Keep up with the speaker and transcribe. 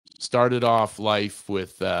Started off life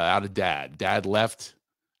with out of dad. Dad left.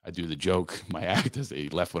 I do the joke, my act is he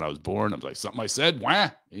left when I was born. I was like, something I said,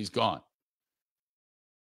 wah, he's gone.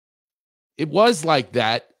 It was like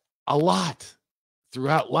that a lot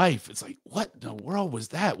throughout life. It's like, what in the world was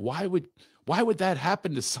that? Why would that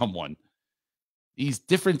happen to someone? These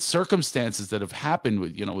different circumstances that have happened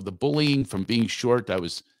with, with the bullying from being short.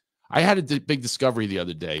 I had a big discovery the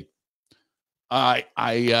other day.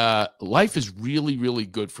 Life is really, really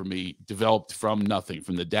good for me. Developed from nothing,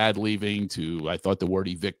 from the dad leaving to, I thought the word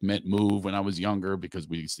evict meant move when I was younger because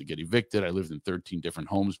we used to get evicted. I lived in 13 different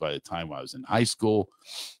homes by the time I was in high school.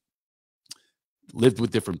 Lived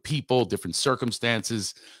with different people, different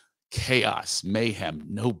circumstances, chaos, mayhem,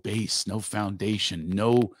 no base, no foundation,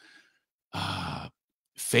 no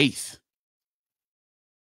faith.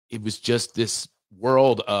 It was just this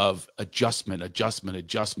world of adjustment,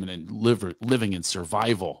 and living in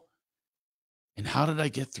survival. And how did I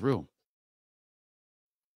get through?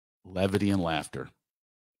 Levity and laughter.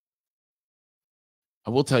 I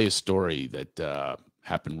will tell you a story that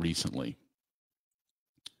happened recently.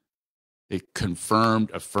 It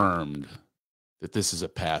affirmed that this is a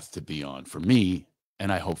path to be on for me,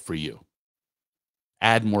 and I hope for you.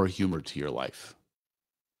 Add more humor to your life.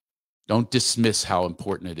 Don't dismiss how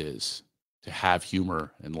important it is to have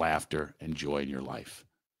humor and laughter and joy in your life.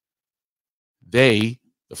 The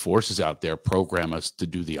forces out there, program us to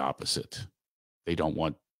do the opposite. They get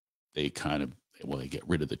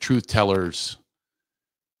rid of the truth tellers.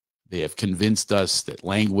 They have convinced us that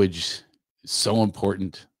language is so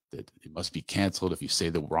important that it must be canceled if you say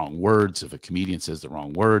the wrong words, if a comedian says the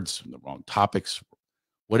wrong words, the wrong topics,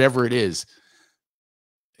 whatever it is.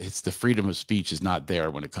 It's the freedom of speech is not there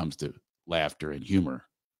when it comes to laughter and humor.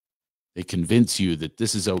 They convince you that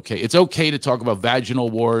this is okay. It's okay to talk about vaginal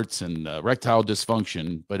warts and erectile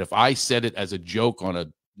dysfunction, but if I said it as a joke on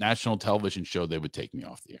a national television show, they would take me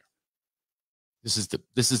off the air. This is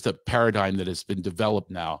the paradigm that has been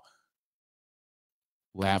developed now.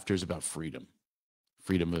 Laughter is about freedom.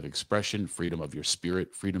 Freedom of expression, freedom of your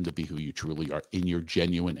spirit, freedom to be who you truly are in your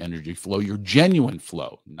genuine energy flow, your genuine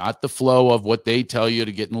flow, not the flow of what they tell you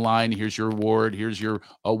to get in line. Here's your award. Here's your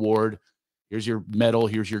award. Here's your medal.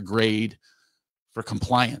 Here's your grade for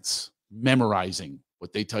compliance, memorizing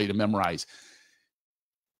what they tell you to memorize.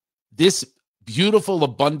 This beautiful,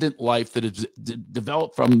 abundant life that is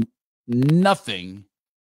developed from nothing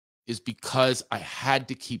is because I had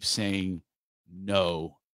to keep saying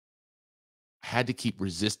no. I had to keep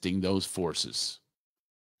resisting those forces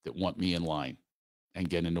that want me in line and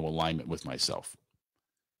get into alignment with myself.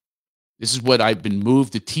 This is what I've been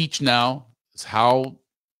moved to teach now.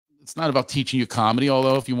 It's not about teaching you comedy,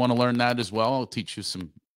 although if you want to learn that as well, I'll teach you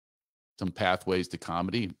some pathways to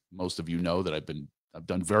comedy. Most of you know that I've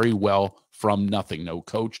done very well from nothing. No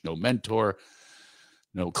coach, no mentor,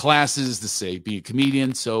 no classes to say be a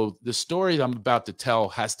comedian. So the story that I'm about to tell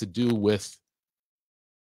has to do with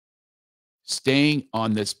staying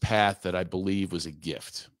on this path that I believe was a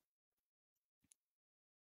gift,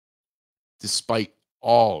 despite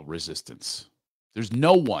all resistance. There's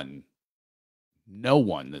no one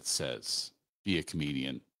that says, be a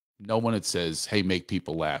comedian. No one that says, hey, make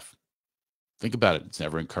people laugh. Think about it. It's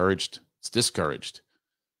never encouraged. It's discouraged.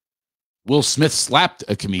 Will Smith slapped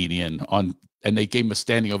a comedian and they gave him a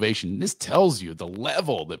standing ovation. This tells you the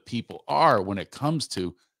level that people are when it comes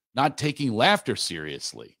to not taking laughter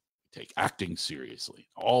seriously. Take acting seriously.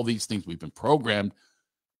 All these things we've been programmed,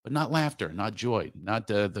 but not laughter, not joy, not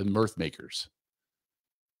the mirth makers.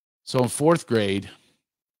 So in fourth grade,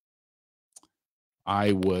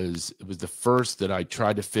 it was the first that I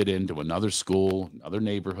tried to fit into another school, another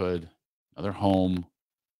neighborhood, another home.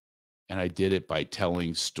 And I did it by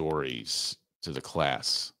telling stories to the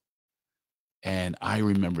class. And I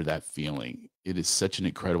remember that feeling. It is such an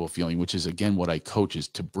incredible feeling, which is, again, what I coach, is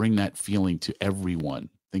to bring that feeling to everyone.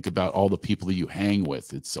 Think about all the people that you hang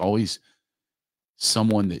with. It's always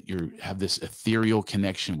someone that you have this ethereal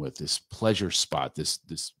connection with, this pleasure spot, this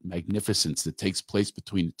magnificence that takes place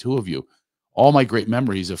between the two of you. All my great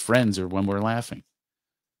memories of friends are when we're laughing.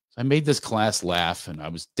 So I made this class laugh, and I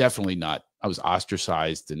was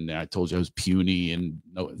ostracized, and I told you I was puny and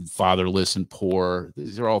fatherless and poor.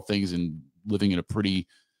 These are all things in living in a pretty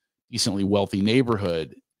decently wealthy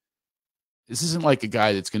neighborhood. This isn't like a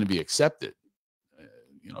guy that's going to be accepted.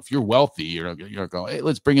 If you're wealthy, you're going, hey,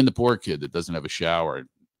 let's bring in the poor kid that doesn't have a shower, it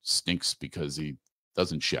stinks because he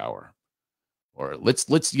doesn't shower, or let's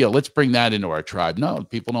bring that into our tribe. No,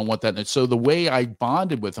 people don't want that. And so the way I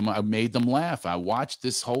bonded with them, I made them laugh. I watched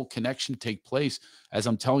this whole connection take place as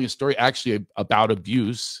I'm telling a story actually about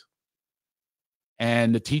abuse.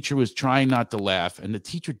 And the teacher was trying not to laugh, and the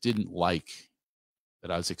teacher didn't like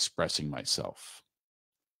that I was expressing myself.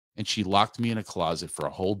 And she locked me in a closet for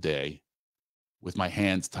a whole day with my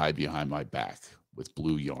hands tied behind my back with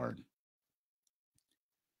blue yarn.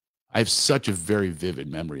 I have such a very vivid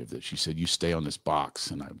memory of this. She said, "You stay on this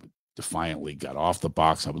box." And I would defiantly got off the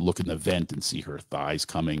box. I would look in the vent and see her thighs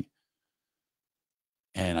coming.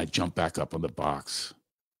 And I jumped back up on the box.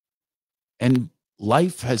 And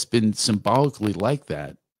life has been symbolically like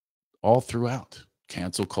that all throughout.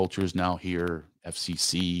 Cancel culture is now here.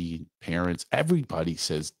 FCC, parents, everybody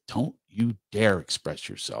says, don't you dare express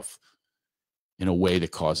yourself in a way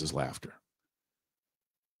that causes laughter.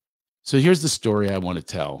 So here's the story I want to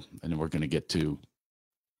tell, and then we're going to get to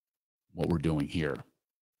what we're doing here.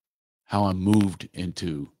 How I moved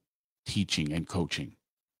into teaching and coaching.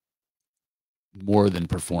 More than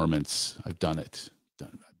performance, I've done it.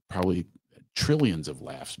 Done probably trillions of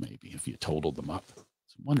laughs, maybe, if you totaled them up.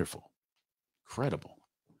 It's wonderful, incredible.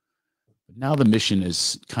 But now the mission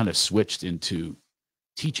is kind of switched into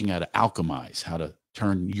teaching how to alchemize, how to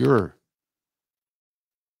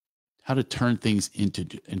turn things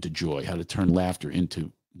into joy, how to turn laughter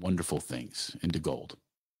into wonderful things, into gold.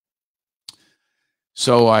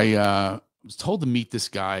 So I was told to meet this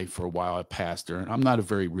guy for a while, a pastor, and I'm not a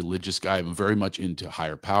very religious guy. I'm very much into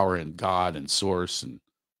higher power and God and source and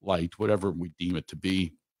light, whatever we deem it to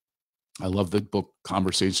be. I love the book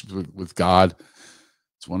Conversations with God.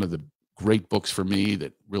 It's one of the great books for me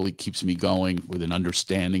that really keeps me going with an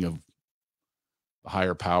understanding of the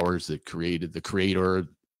higher powers that created the creator,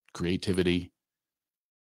 creativity.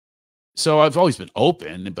 So I've always been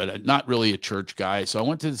open, but not really a church guy. So I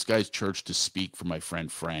went to this guy's church to speak for my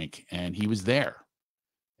friend Frank, and he was there.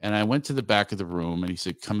 And I went to the back of the room, and he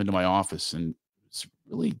said, "Come into my office." And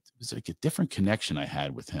it was like a different connection I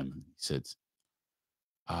had with him. He said,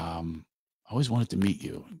 "I always wanted to meet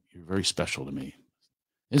you. You're very special to me."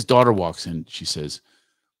 His daughter walks in. He says,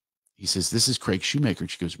 "This is Craig Shoemaker."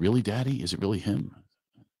 She goes, "Really, Daddy? Is it really him?"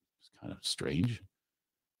 It's kind of strange.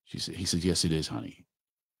 He said, "Yes, it is, honey."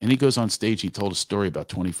 And he goes on stage. He told a story about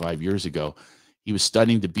 25 years ago. He was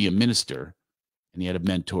studying to be a minister, and he had a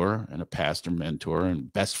mentor and a pastor mentor,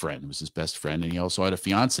 and best friend was his best friend. And he also had a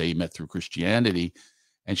fiance he met through Christianity,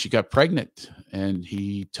 and she got pregnant. And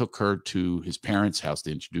he took her to his parents' house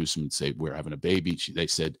to introduce him and say, "We're having a baby." They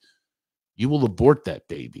said, "You will abort that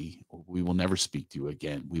baby, or we will never speak to you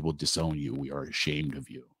again. We will disown you. We are ashamed of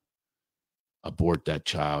you. Abort that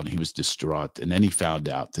child." And he was distraught. And then he found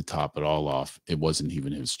out, to top it all off, it wasn't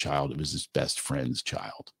even his child. It was his best friend's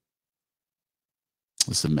child.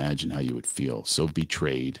 Let's imagine how you would feel. So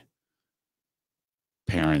betrayed.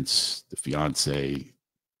 Parents, the fiance,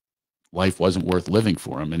 life wasn't worth living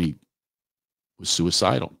for him. And he was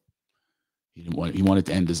suicidal. He wanted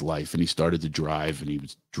to end his life. And he started to drive, and he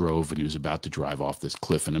was about to drive off this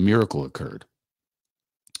cliff, and a miracle occurred.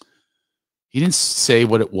 He didn't say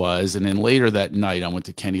what it was. And then later that night, I went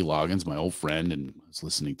to Kenny Loggins, my old friend, and I was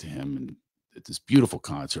listening to him. And at this beautiful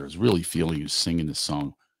concert, I was really feeling he was singing this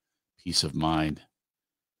song, "Peace of Mind."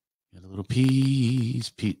 Get a little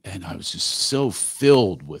peace. And I was just so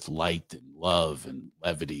filled with light and love and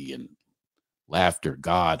levity and laughter,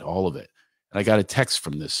 God, all of it. And I got a text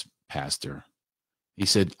from this pastor. He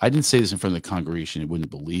said, "I didn't say this in front of the congregation. He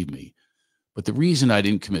wouldn't believe me. But the reason I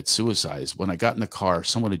didn't commit suicide is when I got in the car,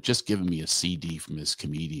 someone had just given me a CD from this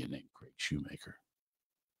comedian named Craig Shoemaker."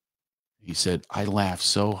 He said, "I laughed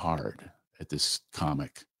so hard at this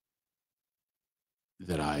comic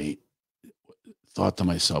that I thought to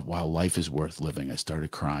myself, wow, life is worth living." I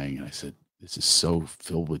started crying, and I said, "This is so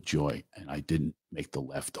filled with joy." And I didn't make the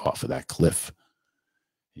left off of that cliff.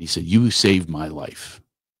 And he said, "You saved my life,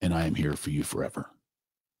 and I am here for you forever."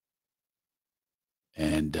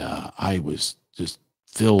 And I was just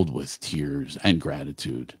filled with tears and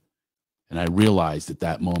gratitude. And I realized at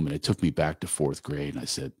that moment, it took me back to fourth grade. And I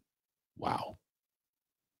said, wow,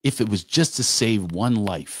 if it was just to save one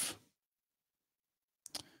life,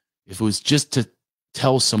 if it was just to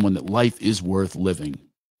tell someone that life is worth living,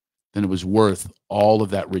 then it was worth all of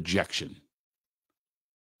that rejection.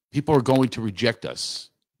 People are going to reject us.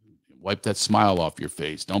 Wipe that smile off your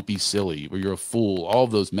face. Don't be silly, or you're a fool. All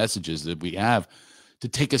of those messages that we have to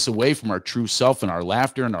take us away from our true self and our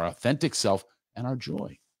laughter and our authentic self and our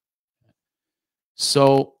joy.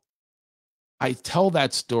 So I tell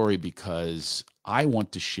that story because I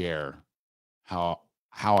want to share how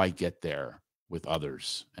I get there with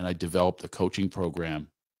others. And I developed a coaching program.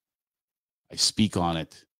 I speak on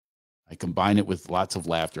it. I combine it with lots of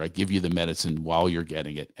laughter. I give you the medicine while you're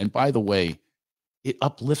getting it. And by the way, it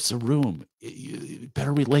uplifts a room,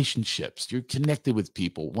 better relationships. You're connected with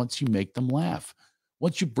people once you make them laugh.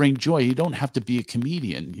 Once you bring joy, you don't have to be a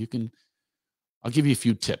comedian. I'll give you a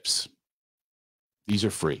few tips. These are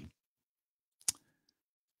free.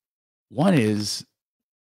 One is,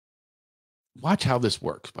 watch how this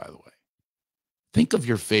works, by the way. Think of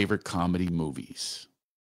your favorite comedy movies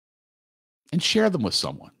and share them with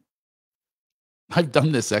someone. I've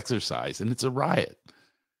done this exercise and it's a riot.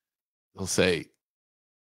 They'll say,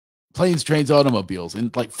 planes, trains, automobiles,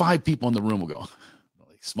 and like 5 people in the room will go,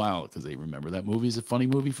 like smile because they remember that movie is a funny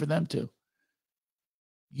movie for them too.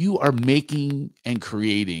 You are making and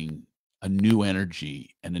creating a new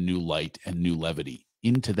energy and a new light and new levity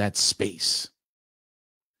into that space.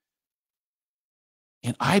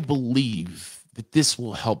 And I believe that this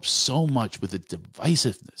will help so much with the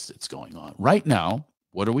divisiveness that's going on. Right now,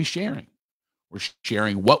 what are we sharing? We're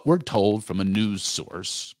sharing what we're told from a news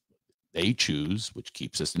source they choose, which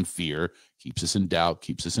keeps us in fear, keeps us in doubt,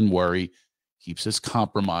 keeps us in worry, keeps us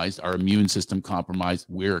compromised, our immune system compromised,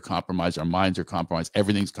 we're compromised, our minds are compromised,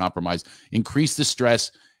 everything's compromised. Increase the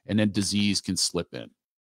stress, and then disease can slip in.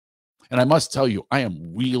 And I must tell you, I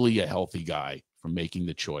am really a healthy guy for making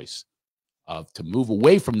the choice to move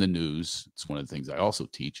away from the news. It's one of the things I also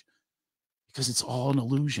teach, because it's all an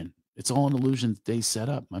illusion. It's all an illusion that they set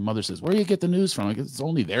up. My mother says, where do you get the news from? I guess it's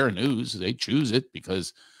only their news. They choose it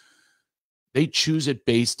because they choose it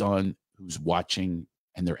based on who's watching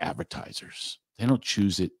and their advertisers. They don't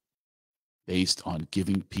choose it based on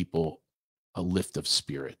giving people a lift of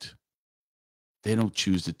spirit. They don't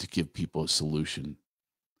choose it to give people a solution.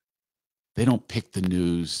 They don't pick the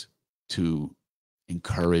news to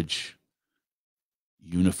encourage,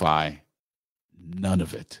 unify, none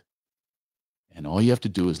of it. And all you have to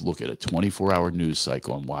do is look at a 24-hour news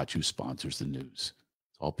cycle and watch who sponsors the news.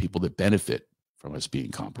 It's all people that benefit from us being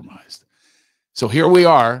compromised. So here we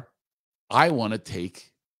are. I want to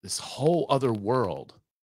take this whole other world,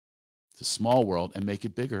 the small world, and make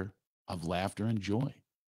it bigger, of laughter and joy.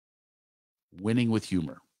 Winning with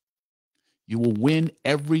humor. You will win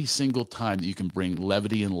every single time that you can bring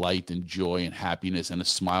levity and light and joy and happiness and a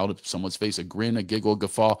smile to someone's face, a grin, a giggle, a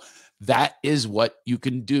guffaw. That is what you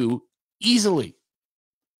can do easily.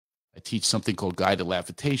 I teach something called guided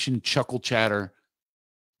laughitation, chuckle chatter.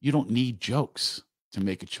 You don't need jokes to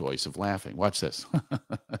make a choice of laughing. Watch this.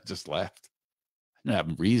 I just laughed. I didn't have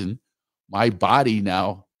a reason. My body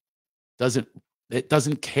now doesn't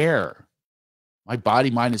care. My body,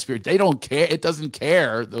 mind, and spirit, they don't care. It doesn't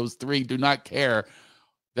care. Those three do not care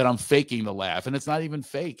that I'm faking the laugh. And it's not even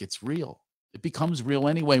fake. It's real. It becomes real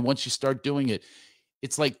anyway once you start doing it.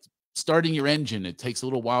 It's like starting your engine. It takes a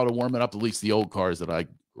little while to warm it up, at least the old cars that I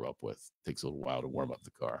grew up with. It takes a little while to warm up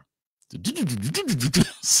the car.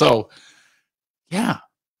 So, yeah,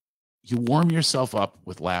 you warm yourself up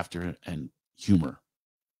with laughter and humor.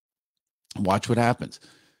 Watch what happens.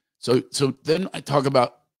 So then I talk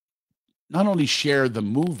about not only share the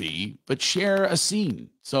movie, but share a scene.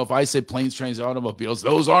 So if I say planes, trains, automobiles,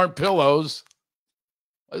 those aren't pillows.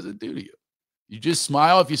 What does it do to you? You just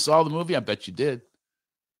smile if you saw the movie? I bet you did.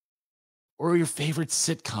 Or your favorite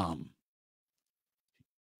sitcom.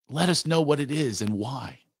 Let us know what it is and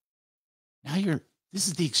why. Now this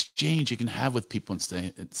is the exchange you can have with people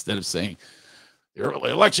instead of saying, the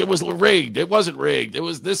election was rigged. It wasn't rigged. It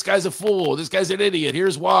was, this guy's a fool. This guy's an idiot.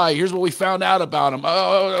 Here's why. Here's what we found out about him.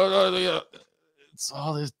 It's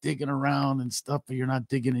all this digging around and stuff, but you're not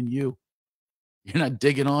digging in you. You're not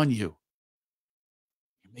digging on you.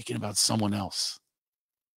 You're making it about someone else.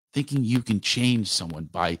 Thinking you can change someone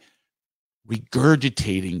by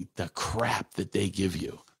regurgitating the crap that they give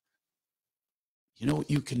you. You know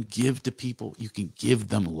what you can give to people? You can give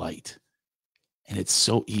them light. And it's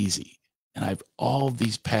so easy. And I have all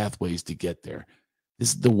these pathways to get there.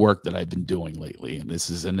 This is the work that I've been doing lately. And this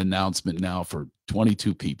is an announcement now for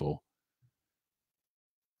 22 people.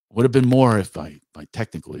 Would have been more if my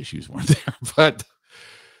technical issues weren't there. But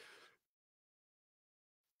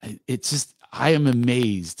it's just, I am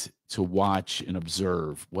amazed to watch and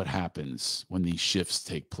observe what happens when these shifts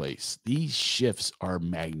take place. These shifts are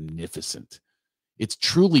magnificent. It's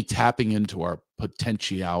truly tapping into our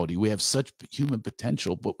potentiality. We have such human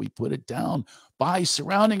potential, but we put it down by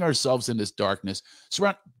surrounding ourselves in this darkness.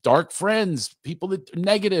 Surround dark friends, people that are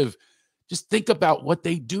negative. Just think about what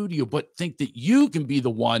they do to you, but think that you can be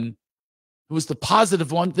the one who is the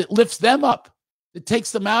positive one that lifts them up, that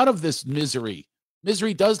takes them out of this misery.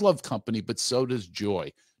 Misery does love company, but so does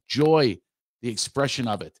joy. Joy, the expression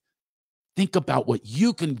of it. Think about what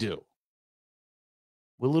you can do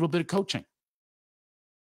with a little bit of coaching.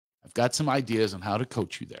 I've got some ideas on how to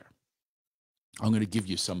coach you there. I'm going to give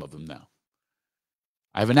you some of them now.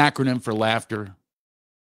 I have an acronym for laughter,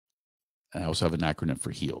 and I also have an acronym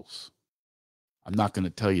for heals. I'm not going to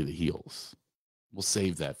tell you the heels. We'll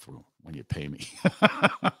save that for when you pay me.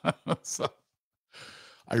 So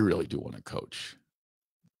I really do want to coach.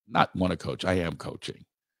 Not want to coach. I am coaching.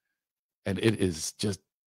 And it is just,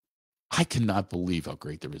 I cannot believe how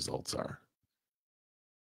great the results are.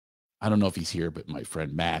 I don't know if he's here, but my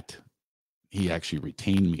friend Matt, he actually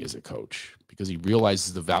retained me as a coach because he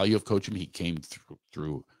realizes the value of coaching. He came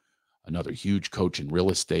through another huge coach in real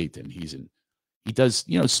estate, and he does,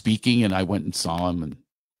 speaking, and I went and saw him. And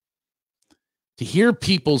to hear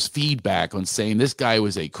people's feedback on saying this guy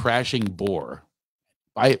was a crashing bore,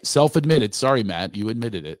 I self-admitted, sorry, Matt, you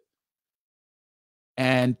admitted it.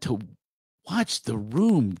 And to watch the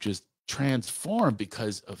room just transform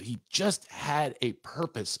because he just had a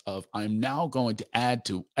purpose of, I'm now going to add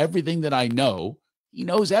to everything that I know. He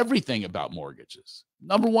knows everything about mortgages.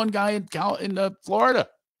 Number one guy in Florida.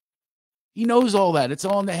 He knows all that. It's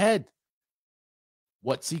all in the head.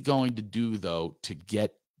 What's he going to do, though, to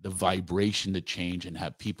get the vibration to change and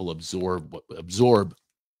have people absorb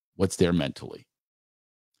what's there mentally?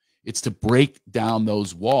 It's to break down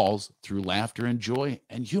those walls through laughter and joy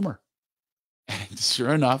and humor. And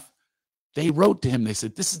sure enough, they wrote to him. They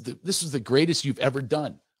said, this is the greatest you've ever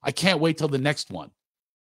done. I can't wait till the next one.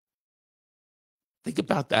 Think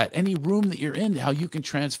about that. Any room that you're in, how you can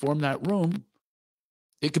transform that room.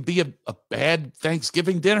 It could be a bad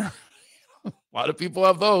Thanksgiving dinner. A lot of people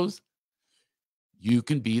have those. You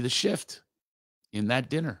can be the shift in that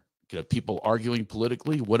dinner. You could have people arguing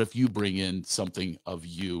politically. What if you bring in something of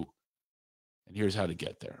you? And here's how to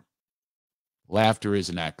get there. Laughter is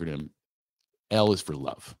an acronym. L is for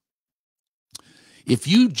love. If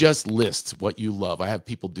you just list what you love, I have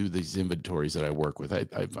people do these inventories that I work with.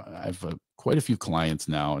 I've quite a few clients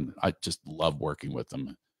now, and I just love working with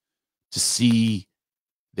them. To see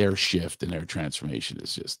their shift and their transformation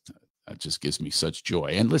is that just gives me such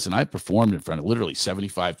joy. And listen, I performed in front of literally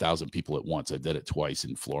 75,000 people at once. I did it twice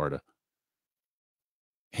in Florida.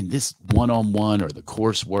 And this one-on-one or the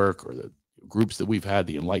coursework or the groups that we've had,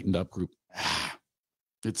 the Enlightened Up group,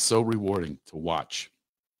 it's so rewarding to watch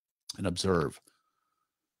and observe.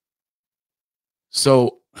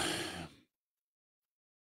 So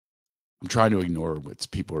I'm trying to ignore what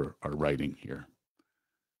people are writing here.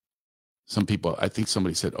 Some people, I think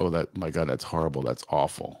somebody said, oh, my God, that's horrible. That's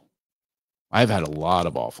awful. I've had a lot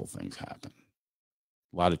of awful things happen.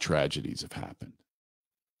 A lot of tragedies have happened.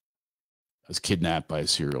 I was kidnapped by a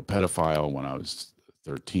serial pedophile when I was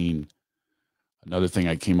 13. Another thing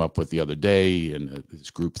I came up with the other day in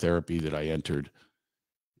this group therapy that I entered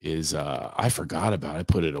is I forgot about it. I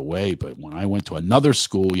put it away. But when I went to yet another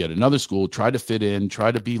school, tried to fit in,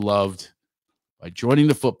 tried to be loved by joining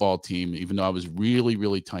the football team, even though I was really,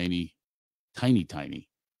 really tiny.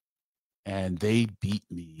 And they beat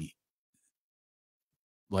me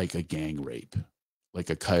like a gang rape, like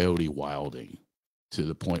a coyote wilding, to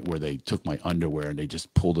the point where they took my underwear and they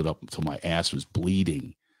just pulled it up until my ass was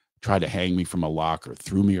bleeding, tried to hang me from a locker,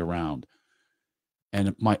 threw me around.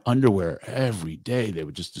 And my underwear, every day, they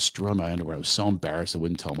would just destroy my underwear. I was so embarrassed I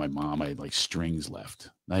wouldn't tell my mom. I had like strings left.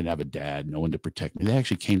 I didn't have a dad, no one to protect me. They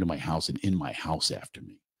actually came to my house and in my house after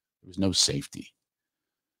me. There was no safety.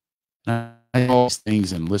 And I all these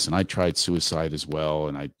things, and listen, I tried suicide as well,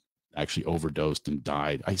 and I actually overdosed and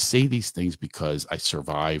died. I say these things because I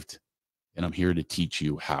survived, and I'm here to teach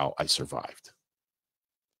you how I survived.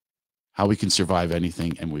 How we can survive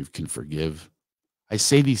anything and we can forgive. I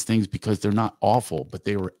say these things because they're not awful, but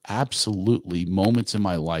they were absolutely moments in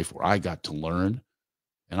my life where I got to learn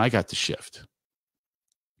and I got to shift.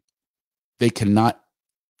 They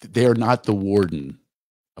are not the warden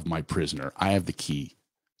of my prisoner. I have the key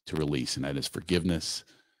to release, and that is forgiveness.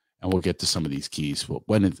 And we'll get to some of these keys.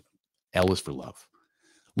 L is for love.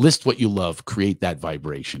 List what you love, create that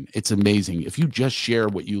vibration. It's amazing. If you just share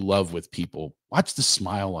what you love with people, watch the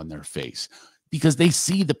smile on their face, because they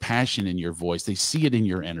see the passion in your voice. They see it in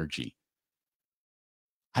your energy.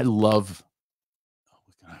 I love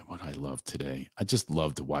what I love today. I just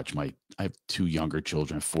love to watch I have 2 younger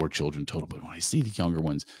children, I have 4 children total, but when I see the younger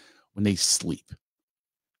ones, when they sleep,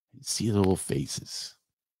 I see their little faces.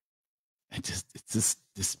 It's just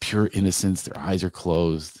this pure innocence. Their eyes are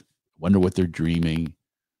closed. Wonder what they're dreaming.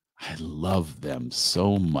 I love them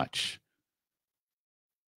so much.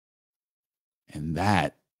 And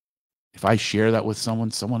that, if I share that with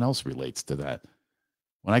someone else relates to that.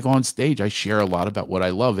 When I go on stage, I share a lot about what I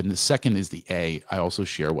love. And the second is the A. I also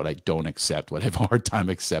share what I don't accept, what I have a hard time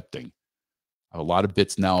accepting. I have a lot of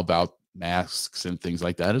bits now about masks and things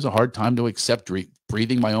like that. It's a hard time to accept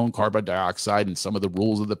breathing my own carbon dioxide and some of the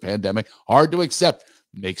rules of the pandemic. Hard to accept.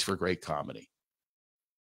 Makes for great comedy.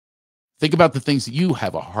 Think about the things that you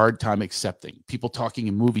have a hard time accepting. People talking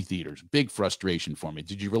in movie theaters, big frustration for me.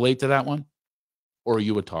 Did you relate to that one? Or are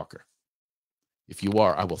you a talker? If you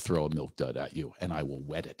are, I will throw a milk dud at you and I will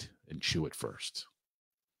wet it and chew it first.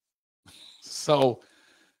 So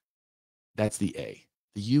that's the A.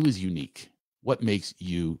 The U is unique. What makes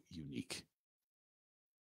you unique?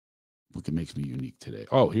 What makes me unique today?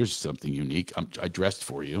 Oh, here's something unique. I dressed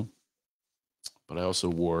for you, but I also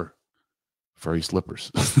wore furry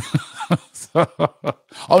slippers.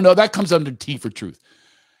 Oh, no, that comes under T for truth.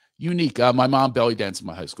 Unique. My mom belly danced at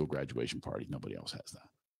my high school graduation party. Nobody else has that.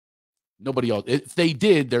 Nobody else. If they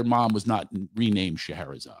did, their mom was not renamed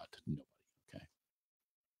Scheherazade. Nobody. Okay.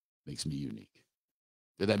 Makes me unique.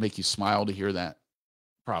 Did that make you smile to hear that?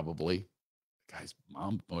 Probably. Guy's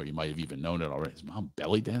mom, or you might have even known it already. His mom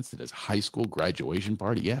belly danced at his high school graduation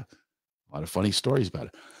party. Yeah. A lot of funny stories about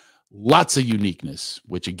it. Lots of uniqueness,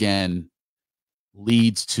 which again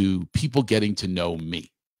leads to people getting to know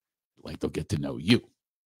me. Like they'll get to know you.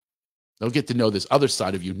 They'll get to know this other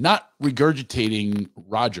side of you, not regurgitating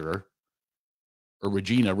Roger or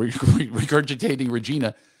Regina, regurgitating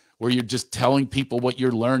Regina, where you're just telling people what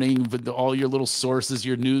you're learning with all your little sources,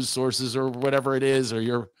 your news sources, or whatever it is, or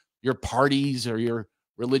your parties or your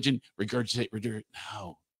religion. Regurgitate.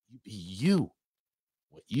 No, you be you.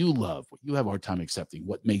 What you love, what you have a hard time accepting,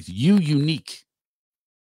 what makes you unique.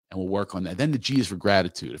 And we'll work on that. Then the G is for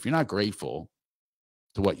gratitude. If you're not grateful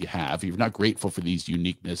to what you have, if you're not grateful for these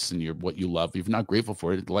uniqueness and what you love, if you're not grateful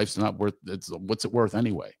for it, life's not worth it. What's it worth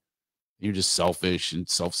anyway? You're just selfish and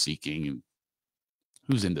self-seeking. And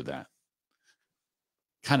who's into that?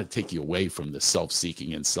 Kind of take you away from the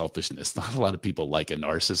self-seeking and selfishness. Not a lot of people like a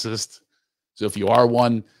narcissist. So if you are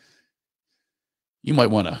one, you might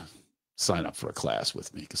want to sign up for a class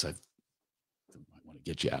with me because I might want to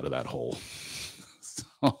get you out of that hole.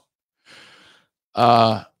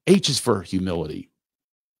 H is for humility.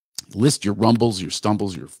 List your rumbles, your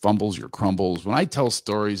stumbles, your fumbles, your crumbles. When I tell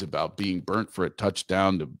stories about being burnt for a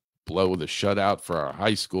touchdown to blow the shutout for our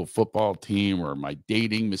high school football team, or my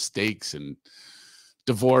dating mistakes and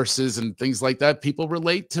divorces and things like that, people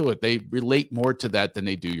relate to it. They relate more to that than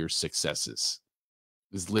they do your successes.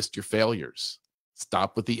 Just list your failures.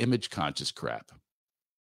 Stop with the image conscious crap.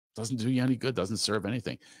 Doesn't do you any good, doesn't serve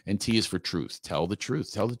anything. And T is for truth. Tell the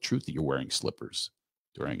truth. Tell the truth that you're wearing slippers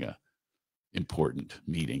during a important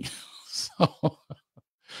meeting. So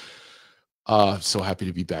happy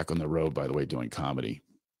to be back on the road, by the way, doing comedy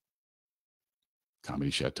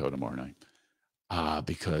Chateau tomorrow night.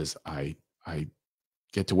 Because I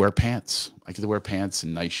get to wear pants. I get to wear pants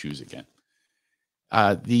and nice shoes again.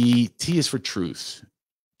 The T is for truth.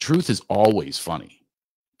 Truth is always funny.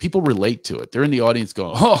 People relate to it. They're in the audience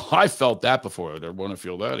going, oh, I felt that before. I want to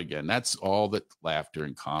feel that again. That's all that laughter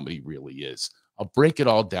and comedy really is. I'll break it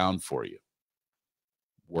all down for you.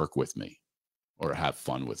 Work with me or have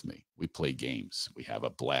fun with me. We play games. We have a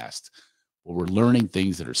blast. Well, we're learning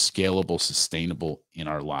things that are scalable, sustainable in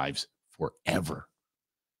our lives forever.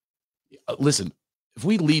 Listen, if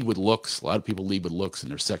we lead with looks, a lot of people lead with looks and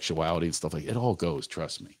their sexuality and stuff like that. It all goes.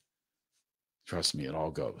 Trust me. Trust me, it all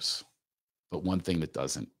goes. But one thing that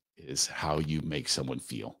doesn't is how you make someone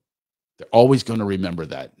feel. They're always going to remember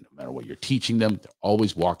that no matter what you're teaching them. They'll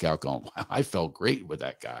always walk out going, wow, I felt great with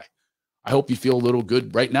that guy. I hope you feel a little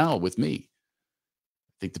good right now with me.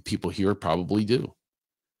 I think the people here probably do.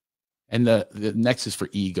 And the next is for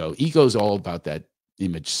ego. Ego is all about that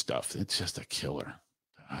image stuff. It's just a killer.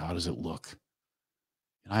 How does it look?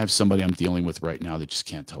 And I have somebody I'm dealing with right now that just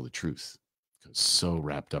can't tell the truth because so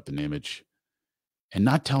wrapped up in image. And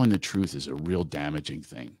not telling the truth is a real damaging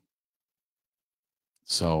thing.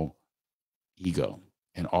 So ego.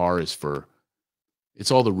 And R is for, it's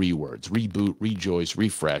all the words: reboot, rejoice,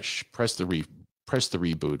 refresh, press the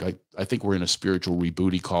reboot. I think we're in a spiritual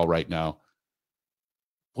rebooty call right now.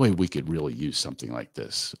 Boy, we could really use something like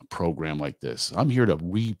this, a program like this. I'm here to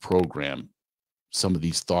reprogram some of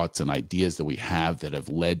these thoughts and ideas that we have that have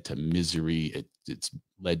led to misery. It's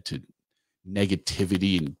led to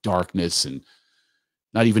negativity and darkness, and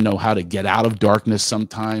not even know how to get out of darkness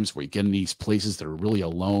sometimes, where you get in these places that are really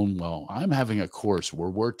alone. Well, I'm having a course where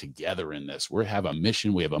we're together in this. We have a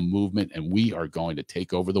mission, we have a movement, and we are going to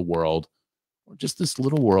take over the world, or just this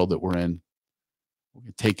little world that we're in. We're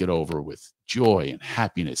going to take it over with joy and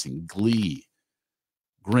happiness and glee.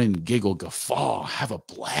 Grin, giggle, guffaw, have a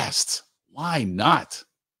blast. Why not?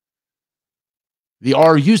 The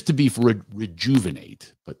R used to be for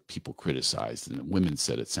rejuvenate, but people criticized, and women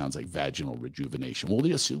said it sounds like vaginal rejuvenation. Well,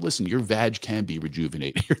 listen, your vag can be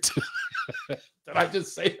rejuvenated here too. Did I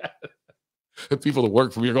just say that? The people that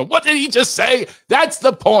work for me are going, what did he just say? That's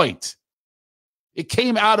the point. It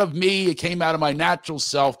came out of me. It came out of my natural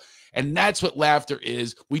self. And that's what laughter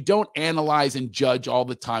is. We don't analyze and judge all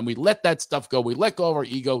the time. We let that stuff go. We let go of our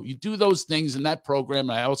ego. You do those things in that program.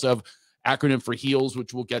 And I also have acronym for HEALS,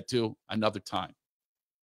 which we'll get to another time.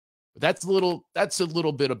 But that's a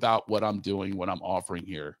little bit about what I'm doing, what I'm offering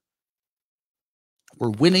here.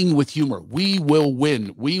 We're winning with humor. We will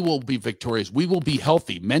win. We will be victorious. We will be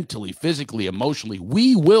healthy mentally, physically, emotionally.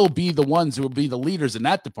 We will be the ones who will be the leaders in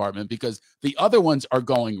that department because the other ones are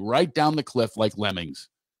going right down the cliff like lemmings.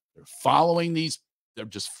 They're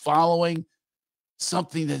just following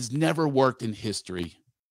something that has never worked in history.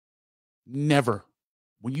 Never.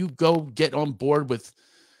 When you go get on board with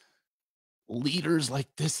leaders like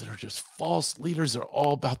this that are just false leaders, they're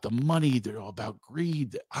all about the money. They're all about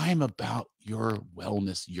greed. I'm about your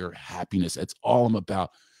wellness, your happiness. That's all I'm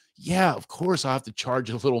about. Yeah, of course, I have to charge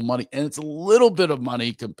a little money, and it's a little bit of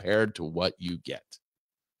money compared to what you get.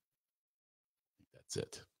 That's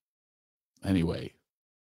it. Anyway,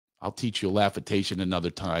 I'll teach you laughitation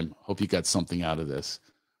another time. Hope you got something out of this.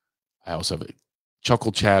 I also have a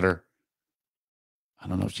chuckle chatter. I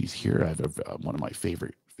don't know if she's here. I have one of my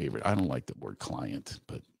favorite. I don't like the word client,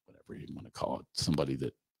 but whatever you want to call it. Somebody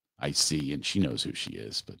that I see, and she knows who she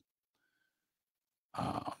is. But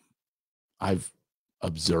I've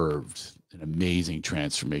observed an amazing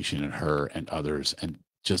transformation in her and others, and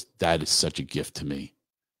just that is such a gift to me.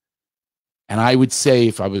 And I would say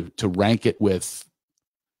if I were to rank it with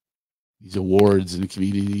these awards and the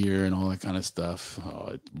community of the year and all that kind of stuff,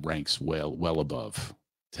 it ranks well above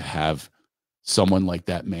to have someone like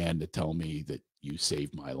that man to tell me that you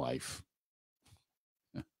saved my life.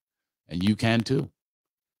 And you can too.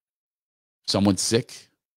 Someone's sick.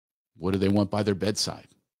 What do they want by their bedside?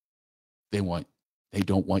 They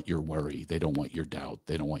don't want your worry. They don't want your doubt.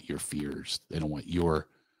 They don't want your fears. They don't want your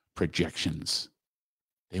projections.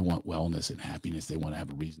 They want wellness and happiness. They want to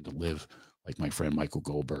have a reason to live. Like my friend Michael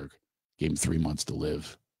Goldberg gave him 3 months to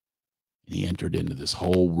live. And he entered into this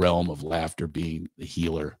whole realm of laughter, being the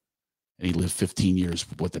healer. And he lived 15 years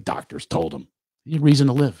with what the doctors told him. He had reason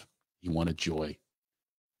to live. He wanted joy.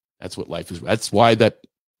 That's what life is. That's why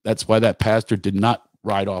that pastor did not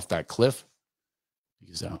ride off that cliff,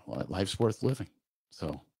 because life's worth living.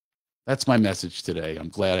 So that's my message today. I'm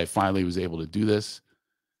glad I finally was able to do this.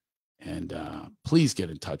 And please get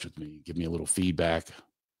in touch with me. Give me a little feedback.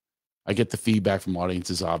 I get the feedback from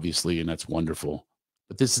audiences, obviously, and that's wonderful.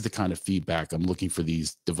 But this is the kind of feedback I'm looking for,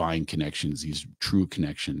 these divine connections, these true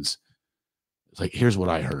connections. It's like, here's what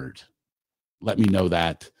I heard. Let me know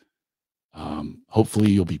that.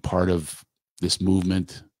 Hopefully you'll be part of this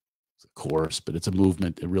movement. It's a course, but it's a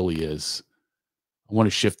movement. It really is. I want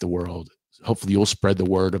to shift the world. Hopefully you'll spread the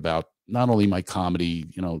word about not only my comedy,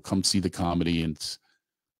 come see the comedy, and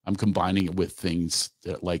I'm combining it with things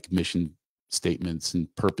that like mission statements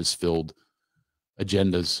and purpose-filled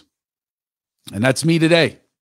agendas. And that's me today.